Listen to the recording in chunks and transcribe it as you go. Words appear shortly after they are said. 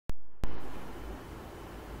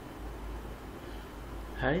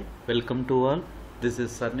Hi, welcome to all. This is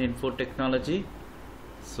Sun Info Technology.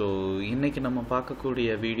 So, இன்னைக்கு நம்ம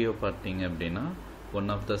பார்க்கக்கூடிய video பார்த்தீங்க அப்படின்னா ஒன்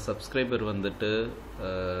ஆஃப் த சப்ஸ்கிரைபர் வந்துட்டு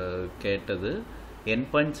கேட்டது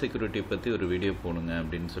endpoint security பற்றி ஒரு வீடியோ போடுங்க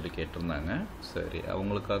அப்படின்னு சொல்லி கேட்டிருந்தாங்க. சரி,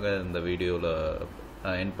 அவங்களுக்காக இந்த வீடியோவில்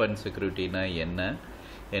endpoint securityனா என்ன,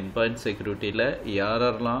 endpoint securityல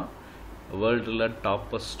யாரெல்லாம் வேர்ல்டில்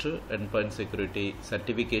toppest endpoint security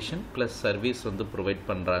certification plus service வந்து ப்ரொவைட்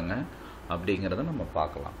பண்ணுறாங்க அப்படிங்கிறத நம்ம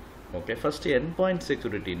பார்க்கலாம். ஓகே, ஃபஸ்ட்டு endpoint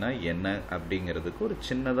securityனா என்ன அப்படிங்கிறதுக்கு ஒரு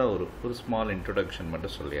சின்னதாக ஒரு ஸ்மால் இன்ட்ரொடக்ஷன்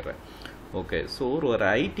மட்டும் சொல்லிடுறேன். ஓகே, ஸோ ஒரு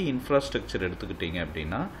ஐடி இன்ஃப்ராஸ்ட்ரக்சர் எடுத்துக்கிட்டிங்க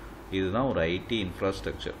அப்படின்னா இதுதான் ஒரு ஐடி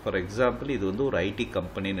இன்ஃப்ராஸ்ட்ரக்சர். ஃபார் எக்ஸாம்பிள் இது வந்து ஒரு ஐடி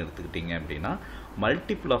கம்பெனின்னு எடுத்துக்கிட்டிங்க அப்படின்னா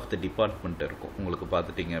மல்டிபிள் ஆஃப் த டிபார்ட்மெண்ட் இருக்கும். உங்களுக்கு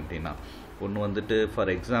பார்த்துட்டிங்க அப்படின்னா ஒன்று வந்துட்டு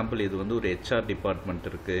ஃபார் எக்ஸாம்பிள் இது வந்து ஒரு ஹெச்ஆர் டிபார்ட்மெண்ட்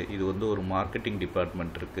இருக்குது, இது வந்து ஒரு மார்க்கெட்டிங்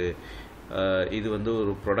டிபார்ட்மெண்ட் இருக்குது, இது வந்து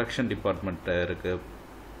ஒரு ப்ரொடக்ஷன் டிபார்ட்மெண்ட் இருக்குது,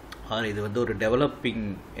 இது வந்து ஒரு டெவலப்பிங்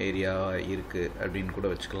ஏரியா இருக்குது அப்படின்னு கூட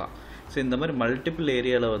வச்சுக்கலாம். ஸோ இந்த மாதிரி மல்டிபிள்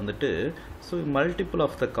ஏரியாவில் வந்துட்டு so multiple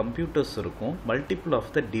of the computers இருக்கும், மல்டிபிள்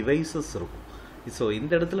ஆஃப் த டிவைசஸ் இருக்கும். ஸோ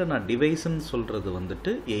இந்த இடத்துல நான் டிவைஸ்ன்னு சொல்கிறது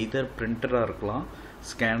வந்துட்டு எய்தர் பிரிண்டராக இருக்கலாம்,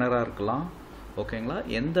 ஸ்கேனராக இருக்கலாம், ஓகேங்களா,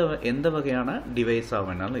 எந்த வகையான டிவைஸாக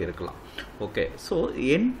வேணாலும் இருக்கலாம். ஓகே, ஸோ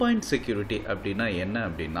endpoint security அப்படின்னா என்ன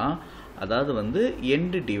அப்படின்னா அதாவது வந்து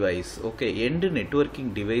end device, okay, end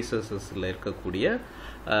networking டிவைசஸில் இருக்கக்கூடிய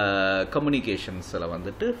கம்யூனிகேஷன்ஸில்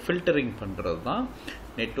வந்துட்டு ஃபில்டரிங் பண்ணுறது தான்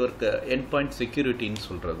நெட்வொர்க் endpoint securityன்னு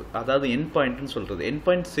சொல்கிறது. அதாவது endpointன்னு சொல்கிறது.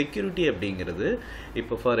 endpoint security அப்படிங்கிறது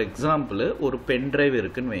இப்போ ஃபார் எக்ஸாம்பிள் ஒரு பென்ட்ரைவ்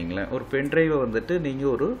இருக்குதுன்னு வைங்களேன். ஒரு பென்ட்ரைவை வந்துட்டு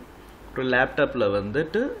நீங்கள் ஒரு லேப்டாப்பில்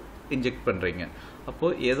வந்துட்டு இன்ஜெக்ட் பண்ணுறீங்க.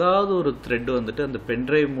 அப்போது ஏதாவது ஒரு த்ரெட் வந்துட்டு அந்த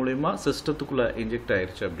பென்ட்ரைவ் மூலிமா சிஸ்டத்துக்குள்ளே இன்ஜெக்ட்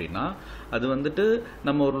ஆயிடுச்சு அப்படின்னா அது வந்துட்டு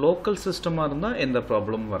நம்ம ஒரு லோக்கல் சிஸ்டமாக இருந்தால் எந்த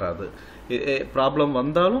ப்ராப்ளமும் வராது. ப்ராப்ளம்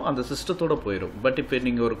வந்தாலும் அந்த சிஸ்டத்தோடு போயிடும். பட் இப்போ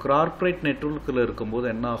நீங்கள் ஒரு கார்ப்பரேட் நெட்வொர்க்கில் இருக்கும்போது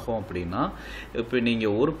என்ன ஆகும் அப்படின்னா இப்போ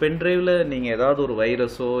நீங்கள் ஒரு பென்ட்ரைவில் நீங்கள் ஏதாவது ஒரு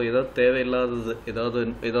வைரஸோ ஏதாவது தேவையில்லாதது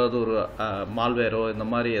ஏதாவது ஒரு மால்வேரோ இந்த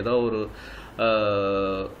மாதிரி ஏதாவது ஒரு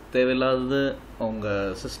தேவையில்லாதது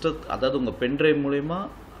உங்கள் அதாவது உங்கள் பென்ட்ரைவ் மூலிமா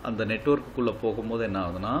அந்த நெட்வொர்க்குள்ளே போகும்போது என்ன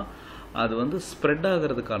ஆகுதுன்னா அது வந்து ஸ்ப்ரெட்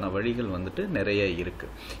ஆகிறதுக்கான வழிகள் வந்துட்டு நிறைய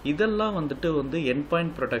இருக்குது. இதெல்லாம் வந்துட்டு endpoint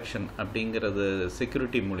ப்ரொடெக்ஷன் அப்படிங்கிறது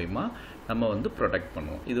செக்யூரிட்டி மூலிமா நம்ம வந்து ப்ரொடெக்ட்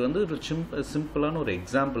பண்ணுவோம். இது வந்து ஒரு சிம்பிளான ஒரு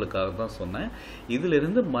எக்ஸாம்பிளுக்காக தான் சொன்னேன்.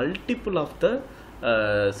 இதிலிருந்து மல்டிபிள் ஆஃப் த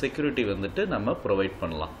செக்யூரிட்டி வந்துட்டு நம்ம ப்ரொவைட்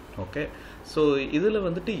பண்ணலாம். ஓகே, ஸோ இதில்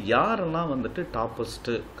வந்துட்டு யாரெல்லாம் வந்துட்டு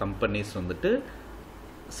டாப்பஸ்ட்டு கம்பெனிஸ் வந்துட்டு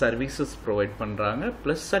சர்வீசஸ் ப்ரொவைட் பண்ணுறாங்க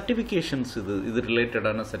ப்ளஸ் சர்டிஃபிகேஷன்ஸ் இது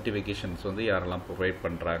ரிலேட்டடான சர்டிஃபிகேஷன்ஸ் வந்து யாரெல்லாம் ப்ரொவைட்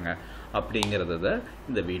பண்ணுறாங்க அப்படிங்கிறத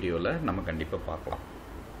இந்த வீடியோவில் நம்ம கண்டிப்பாக பார்க்கலாம்.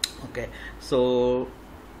 ஓகே, ஸோ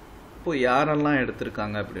இப்போ யாரெல்லாம்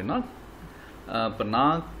எடுத்திருக்காங்க அப்படின்னா இப்போ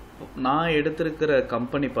நான் எடுத்திருக்கிற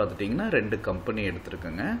கம்பெனி பார்த்துட்டிங்கன்னா 2 கம்பெனி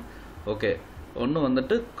எடுத்திருக்கேங்க. ஓகே, ஒன்று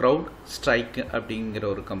வந்துட்டு CrowdStrike அப்படிங்கிற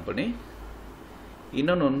ஒரு கம்பெனி,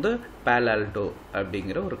 இன்னொன்று வந்து Palo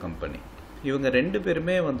அப்படிங்கிற ஒரு கம்பெனி. இவங்க 2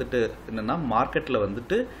 பேருமே வந்துட்டு என்னென்னா மார்க்கெட்டில்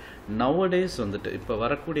வந்துட்டு நவடேஸ் வந்துட்டு இப்போ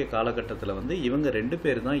வரக்கூடிய காலகட்டத்தில் வந்து இவங்க 2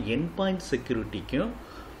 பேர் தான் endpoint செக்யூரிட்டிக்கும்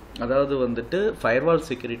அதாவது வந்துட்டு ஃபயர்வால்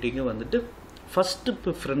செக்யூரிட்டிக்கும் வந்துட்டு ஃபஸ்ட்டு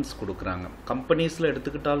ப்ரிஃபரன்ஸ் கொடுக்குறாங்க. கம்பெனிஸில்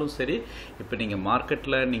எடுத்துக்கிட்டாலும் சரி, இப்போ நீங்கள்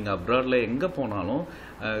மார்க்கெட்டில் நீங்கள் அப்ராடில் எங்கே போனாலும்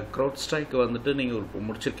CrowdStrike வந்துட்டு நீங்கள்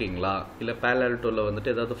முடிச்சிருக்கீங்களா, இல்லை Palo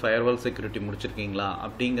வந்துட்டு ஏதாவது ஃபயர்வால் செக்யூரிட்டி முடிச்சிருக்கீங்களா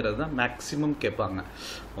அப்படிங்கிறது தான் மேக்ஸிமம் கேட்பாங்க.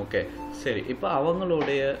 ஓகே, சரி, இப்போ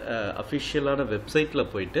அவங்களுடைய அஃபிஷியலான வெப்சைட்டில்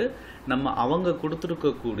போயிட்டு நம்ம அவங்க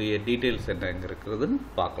கொடுத்துருக்கக்கூடிய டீட்டெயில்ஸ் என்னங்க இருக்கிறதுன்னு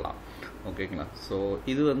பார்க்கலாம். ஓகேங்களா, ஸோ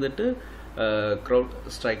இது வந்துட்டு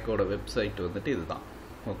CrowdStrikeோட வெப்சைட் வந்துட்டு இதுதான்.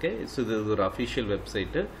 ஓகே, ஸோ இது ஒரு அஃபிஷியல்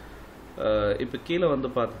வெப்சைட்டு. இப்போ கீழே வந்து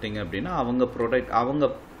பார்த்துட்டிங்க அப்படின்னா அவங்க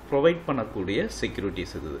ப்ரொவைட் பண்ணக்கூடிய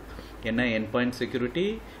செக்யூரிட்டிஸ் இது என்ன, endpoint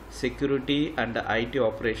security and IT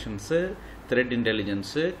operations, thread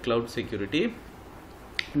intelligence, cloud security,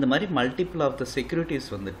 இந்த மாதிரி மல்டிபிள் ஆஃப் த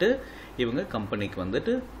செக்யூரிட்டிஸ் வந்துட்டு இவங்க கம்பெனிக்கு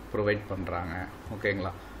வந்துட்டு ப்ரொவைட் பண்ணுறாங்க.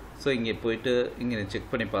 ஓகேங்களா, ஸோ இங்கே போயிட்டு இங்கே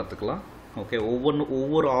செக் பண்ணி பார்த்துக்கலாம். ஓகே,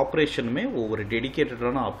 ஒவ்வொரு ஆப்ரேஷனுமே ஒவ்வொரு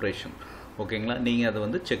டெடிக்கேட்டடான ஆப்ரேஷன். ஓகேங்களா, நீங்கள் அதை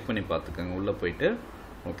வந்து செக் பண்ணி பார்த்துக்கோங்க உள்ளே போயிட்டு.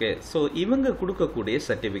 ஓகே, ஸோ இவங்க கொடுக்கக்கூடிய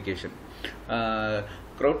சர்டிஃபிகேஷன்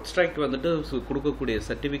CrowdStrike வந்துட்டு கொடுக்கக்கூடிய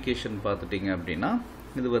சர்டிஃபிகேஷன் பார்த்துட்டிங்க அப்படின்னா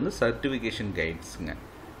இது வந்து சர்டிஃபிகேஷன் கைட்ஸுங்க.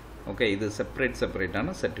 ஓகே, இது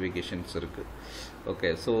செப்பரேட்டான சர்டிஃபிகேஷன்ஸ் இருக்குது.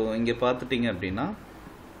 ஓகே, ஸோ இங்கே பார்த்துட்டிங்க அப்படின்னா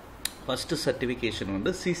ஃபஸ்ட்டு சர்டிஃபிகேஷன்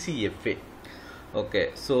வந்து CCFA. Okay,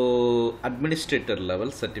 so administrator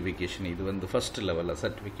level certification, இது வந்து ஃபஸ்ட்டு லெவலில்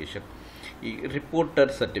certification.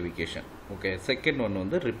 Reporter certification. Okay, second one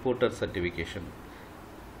வந்து reporter certification.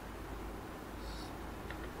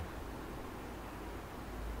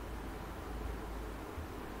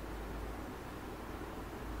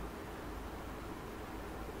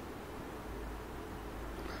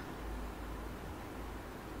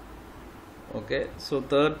 Okay. So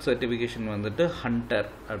third certification வந்துட்டு ஹண்டர்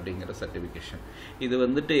அப்படிங்கிற சர்டிஃபிகேஷன். இது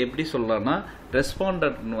வந்துட்டு எப்படி சொல்லலாம்னா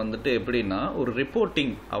ரெஸ்பாண்டர் வந்துட்டு எப்படின்னா ஒரு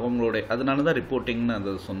ரிப்போர்ட்டிங் அவங்களுடைய, அதனால தான் ரிப்போர்ட்டிங்னு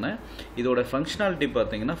அதை சொன்னேன். இதோட ஃபங்க்ஷனாலிட்டி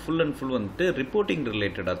பார்த்தீங்கன்னா ஃபுல் அண்ட் ஃபுல் வந்துட்டு ரிப்போர்ட்டிங்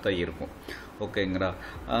ரிலேட்டடாக தான் இருக்கும். ஓகேங்களா.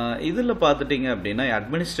 இதில் பார்த்துட்டிங்க அப்படின்னா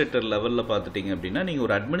அட்மினிஸ்ட்ரேட்டர் லெவலில் பார்த்துட்டிங்க அப்படின்னா நீங்கள்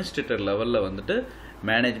ஒரு அட்மினிஸ்ட்ரேட்டர் லெவலில் வந்துட்டு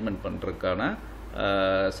மேனேஜ்மெண்ட் பண்ணுறதுக்கான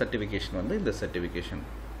சர்டிஃபிகேஷன் வந்து இந்த சர்டிஃபிகேஷன்.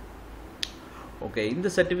 ஓகே. இந்த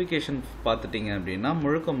சர்டிஃபிகேஷன் பார்த்துட்டிங்க அப்படின்னா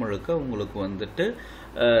முழுக்க உங்களுக்கு வந்துட்டு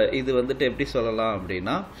இது வந்துட்டு எப்படி சொல்லலாம்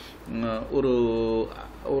அப்படின்னா ஒரு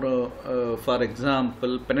ஒரு ஃபார்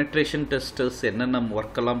எக்ஸாம்பிள் பெனட்ரேஷன் டெஸ்டர்ஸ் என்னென்ன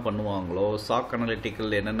ஒர்க்கெல்லாம் பண்ணுவாங்களோ, சாக்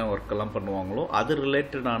அனலிட்டிக்கல் என்னென்ன ஒர்க்கெல்லாம் பண்ணுவாங்களோ அது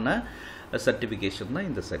ரிலேட்டடான சர்டிஃபிகேஷன் தான்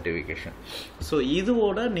இந்த சர்டிஃபிகேஷன். ஸோ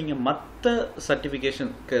இதோட நீங்கள் மற்ற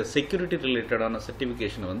சர்டிஃபிகேஷன் செக்யூரிட்டி ரிலேட்டடான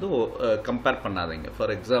சர்டிஃபிகேஷனை வந்து கம்பேர் பண்ணாதீங்க.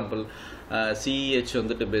 ஃபார் எக்ஸாம்பிள் சிஇஹெச்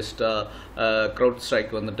வந்துட்டு பெஸ்ட்டாக, க்ரௌட்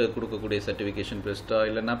ஸ்ட்ரைக் வந்துட்டு கொடுக்கக்கூடிய சர்டிஃபிகேஷன் பெஸ்ட்டாக,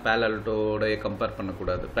 இல்லைன்னா பேலால்ட்டோடைய கம்பேர்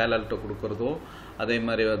பண்ணக்கூடாது. பேலால்ட்டோ கொடுக்குறதும் அதே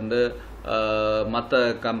மாதிரி வந்து மற்ற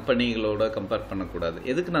கம்பெனிகளோட கம்பேர் பண்ணக்கூடாது.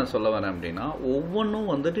 எதுக்கு நான் சொல்ல வரேன் அப்படின்னா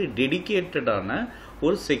ஒவ்வொன்றும் வந்துட்டு டெடிக்கேட்டடான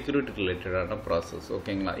ஒரு செக்யூரிட்டி ரிலேட்டடான ப்ராசஸ்.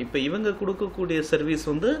 ஓகேங்களா. இப்போ இவங்க கொடுக்கக்கூடிய சர்வீஸ்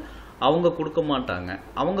வந்து அவங்க கொடுக்க மாட்டாங்க,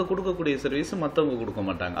 அவங்க கொடுக்கக்கூடிய சர்வீஸ் மற்றவங்க கொடுக்க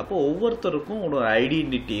மாட்டாங்க. அப்போ ஒவ்வொருத்தருக்கும் ஒரு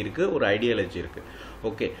ஐடென்டிட்டி இருக்குது, ஒரு ஐடியாலஜி இருக்குது.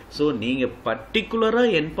 ஓகே. ஸோ நீங்கள்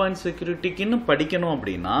பர்டிகுலராக என் பாயிண்ட் செக்யூரிட்டிக்குன்னு படிக்கணும்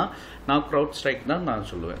அப்படின்னா நான் க்ரௌட் ஸ்ட்ரைக் தான் நான்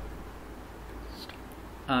சொல்லுவேன்.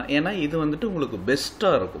 ஏன்னா இது வந்துட்டு உங்களுக்கு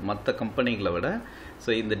பெஸ்ட்டாக இருக்கும் மற்ற கம்பெனிகளை விட. ஸோ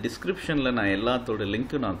இந்த டிஸ்கிரிப்ஷனில் நான் எல்லாத்தோட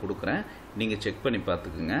லிங்க்கும் நான் கொடுக்குறேன், நீங்கள் செக் பண்ணி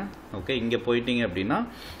பார்த்துக்குங்க. ஓகே. இங்கே போயிட்டீங்க அப்படின்னா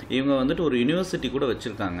இவங்க வந்துட்டு ஒரு யூனிவர்சிட்டி கூட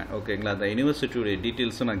வச்சுருக்காங்க. ஓகேங்களா. அந்த யூனிவர்சிட்டியோடைய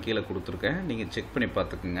டீட்டெயில்ஸும் நான் கீழே கொடுத்துருக்கேன், நீங்கள் செக் பண்ணி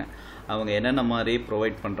பார்த்துக்குங்க. அவங்க என்னென்ன மாதிரி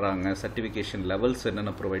ப்ரொவைட் பண்ணுறாங்க, சர்டிஃபிகேஷன் லெவல்ஸ்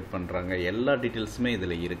என்னென்ன ப்ரொவைட் பண்ணுறாங்க, எல்லா டீட்டெயில்ஸுமே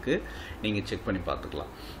இதில் இருக்குது, நீங்கள் செக் பண்ணி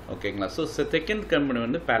பார்த்துக்கலாம். ஓகேங்களா. ஸோ செகண்ட் கம்பெனி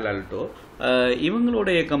வந்து பேலால்ட்டோ.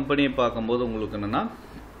 இவங்களுடைய கம்பெனியை பார்க்கும்போது உங்களுக்கு என்னென்னா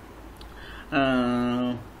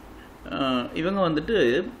இவங்க வந்துட்டு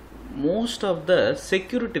மோஸ்ட் ஆஃப் த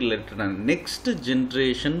செக்யூரிட்டி ரிலேட்டடான நெக்ஸ்ட்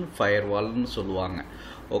ஜென்ரேஷன் ஃபயர்வால்னு சொல்லுவாங்க.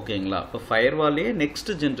 ஓகேங்களா. இப்போ ஃபயர்வாலே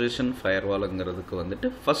நெக்ஸ்ட் ஜென்ரேஷன் ஃபயர்வாலுங்கிறதுக்கு வந்துட்டு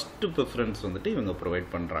ஃபஸ்ட்டு ப்ரிஃபரன்ஸ் வந்துட்டு இவங்க ப்ரொவைட்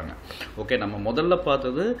பண்ணுறாங்க. ஓகே. நம்ம முதல்ல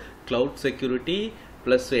பார்த்தது cloud security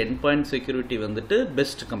plus n point security வந்துட்டு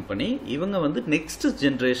பெஸ்ட் கம்பெனி. இவங்க வந்து நெக்ஸ்ட்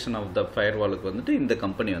ஜென்ரேஷன் ஆஃப் த ஃபயர்வாலுக்கு வந்துட்டு இந்த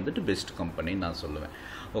கம்பெனி வந்துட்டு பெஸ்ட் கம்பெனின்னு நான் சொல்லுவேன்.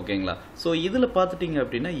 ஓகேங்களா. ஸோ இதில் பார்த்துட்டிங்க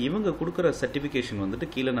அப்படின்னா இவங்க கொடுக்குற சர்டிஃபிகேஷன் வந்துட்டு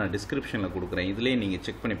கீழே நான் டிஸ்கிரிப்ஷனில் கொடுக்குறேன், இதுலேயே நீங்கள்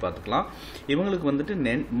செக் பண்ணி பார்த்துக்கலாம். இவங்களுக்கு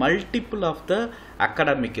வந்துட்டு மல்டிபிள் ஆஃப் த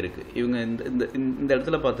அகாடமிக் இருக்குது. இவங்க இந்த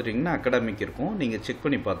இடத்துல பார்த்துட்டிங்கன்னா அகாடமிக் இருக்கும், நீங்கள் செக்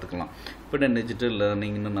பண்ணி பார்த்துக்கலாம். இப்போ நான் டிஜிட்டல்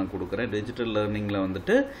லேர்னிங்னு நான் கொடுக்குறேன். டிஜிட்டல் லேர்னிங்கில்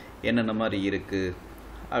வந்துட்டு என்னென்ன மாதிரி இருக்குது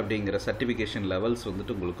அப்படிங்கிற சர்டிஃபிகேஷன் லெவல்ஸ்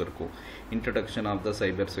வந்துட்டு உங்களுக்கு இருக்கும். Introduction of the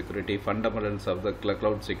cyber security, fundamentals of the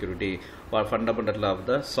cloud security, fundamental of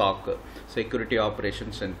the chalk, security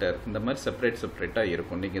operation centre, இந்த மாதிரி செப்பரேட்டாக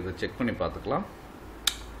இருக்கும். நீங்கள் இதை செக் பண்ணி பார்த்துக்கலாம்.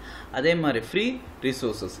 அதே மாதிரி ஃப்ரீ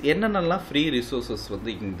ரிசோர்ஸஸ் என்னென்னலாம் ஃப்ரீ ரிசோர்ஸஸ்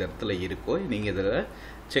வந்து இந்த இடத்துல இருக்கோ நீங்கள் இதில்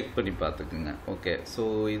செக் பண்ணி பார்த்துக்குங்க. ஓகே. ஸோ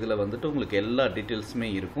இதில் வந்துட்டு உங்களுக்கு எல்லா டீட்டெயில்ஸுமே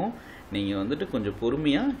இருக்கும். நீங்கள் வந்துட்டு கொஞ்சம்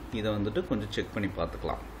பொறுமையாக இதை வந்துட்டு கொஞ்சம் செக் பண்ணி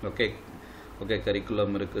பார்த்துக்கலாம். ஓகே. ஓகே.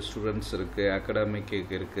 கரிக்குலம் இருக்குது, ஸ்டூடெண்ட்ஸ் இருக்குது, அகாடமிக்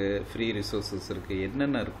இருக்குது, ஃப்ரீ ரிசோர்ஸஸ் இருக்குது,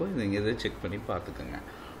 என்னென்ன இருக்கோ நீங்கள் இதை செக் பண்ணி பார்த்துக்குங்க.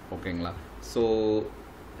 ஓகேங்களா. ஸோ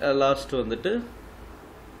லாஸ்ட் வந்துட்டு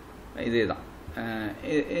இதே தான்.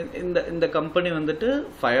 இந்த கம்பெனி வந்துட்டு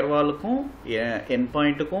ஃபயர்வாலுக்கும் என்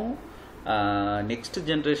பாயிண்ட்டுக்கும் நெக்ஸ்ட்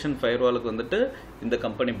ஜென்ரேஷன் ஃபயர்வாலுக்கு வந்துட்டு இந்த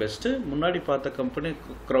கம்பெனி பெஸ்ட்டு. முன்னாடி பார்த்த கம்பெனி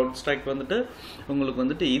க்ரௌட் ஸ்ட்ரைக் வந்துட்டு உங்களுக்கு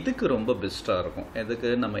வந்துட்டு இதுக்கு ரொம்ப பெஸ்ட்டாக இருக்கும். எதுக்கு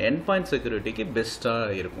நம்ம என் பாயிண்ட் செக்யூரிட்டிக்கு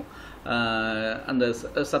பெஸ்ட்டாக இருக்கும். அந்த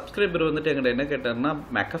சப்ஸ்கிரைபர் வந்துட்டு எங்கிட்ட என்ன கேட்டார்னா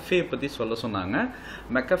மெக்கஃபியை பற்றி சொல்ல சொன்னாங்க.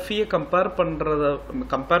 மெக்கஃபியை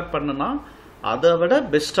கம்பேர் பண்ணுனா அதை விட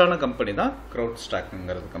பெஸ்ட்டான கம்பெனி தான் க்ரௌட்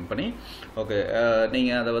ஸ்ட்ரைக்குங்கிறது கம்பெனி. ஓகே.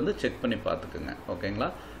 நீங்கள் அதை வந்து செக் பண்ணி பார்த்துக்குங்க.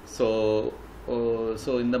 ஓகேங்களா. ஸோ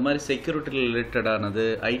இந்த மாதிரி செக்யூரிட்டி ரிலேட்டடானது,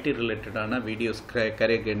 ஐடி ரிலேட்டடான வீடியோஸ்,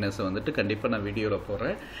 கரியர் கைட்னஸை வந்துட்டு கண்டிப்பாக நான் வீடியோவில்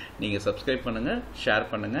போடுறேன். நீங்கள் சப்ஸ்கிரைப் பண்ணுங்கள், ஷேர்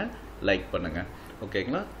பண்ணுங்கள், லைக் பண்ணுங்கள்.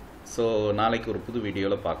 ஓகேங்களா. ஸோ நாளைக்கு ஒரு புது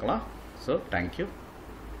வீடியோவில் பார்க்கலாம். So thank you.